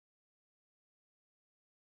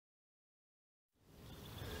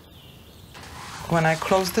When I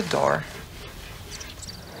close the door,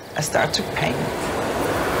 I start to paint.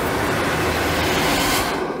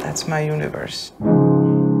 That's my universe.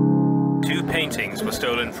 2 paintings were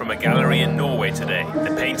stolen from a gallery in Norway today.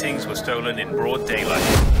 The paintings were stolen in broad daylight.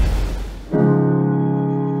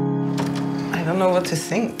 I don't know what to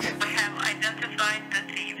think. We have identified the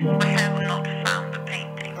thieves. We have not found the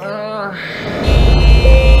painting.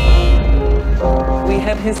 We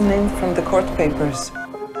have his name from the court papers.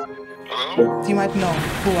 Hello? You might know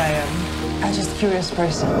who I am. I'm just a curious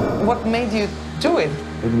person. What made you do it?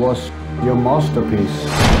 It was your masterpiece.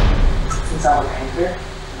 Since I'm a painter,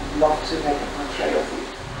 I'd love to make a portrait of you.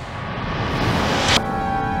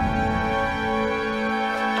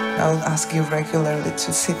 I'll ask you regularly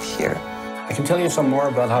to sit here. I can tell you some more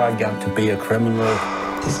about how I got to be a criminal.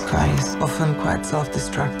 This guy is often quite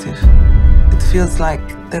self-destructive. It feels like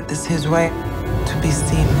that is his way to be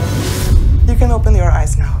seen. You can open your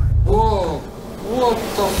eyes now. Whoa! What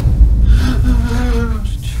the...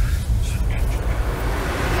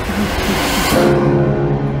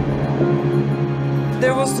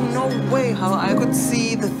 There was no way how I could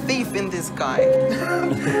see the thief in this guy.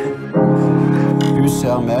 Hun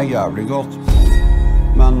ser meg jævlig godt.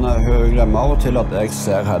 Men hun glemmer av og til at jeg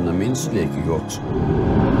ser henne minst like godt.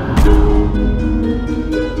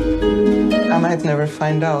 I might never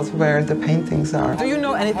find out where the paintings are. Do you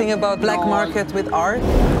know anything about black market with art?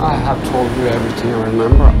 I have told you everything I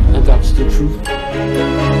remember, and that's the truth.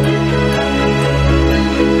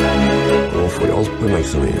 Nå får jeg alt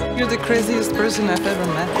oppmerksomhet. You're the craziest person I've ever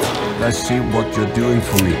met. Let's see what you're doing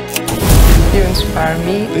for me. You inspire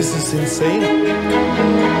me. This is insane.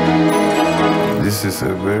 This is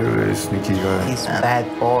a very, very sneaky guy. He's a bad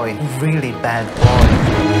boy, really bad boy.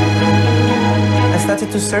 I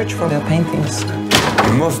started to search for their paintings.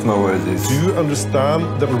 You must know where it is. Do you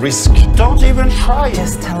understand the risk? Don't even try.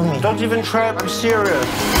 Just tell me. Don't even try. I'm serious.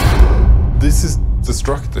 This is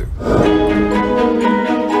destructive.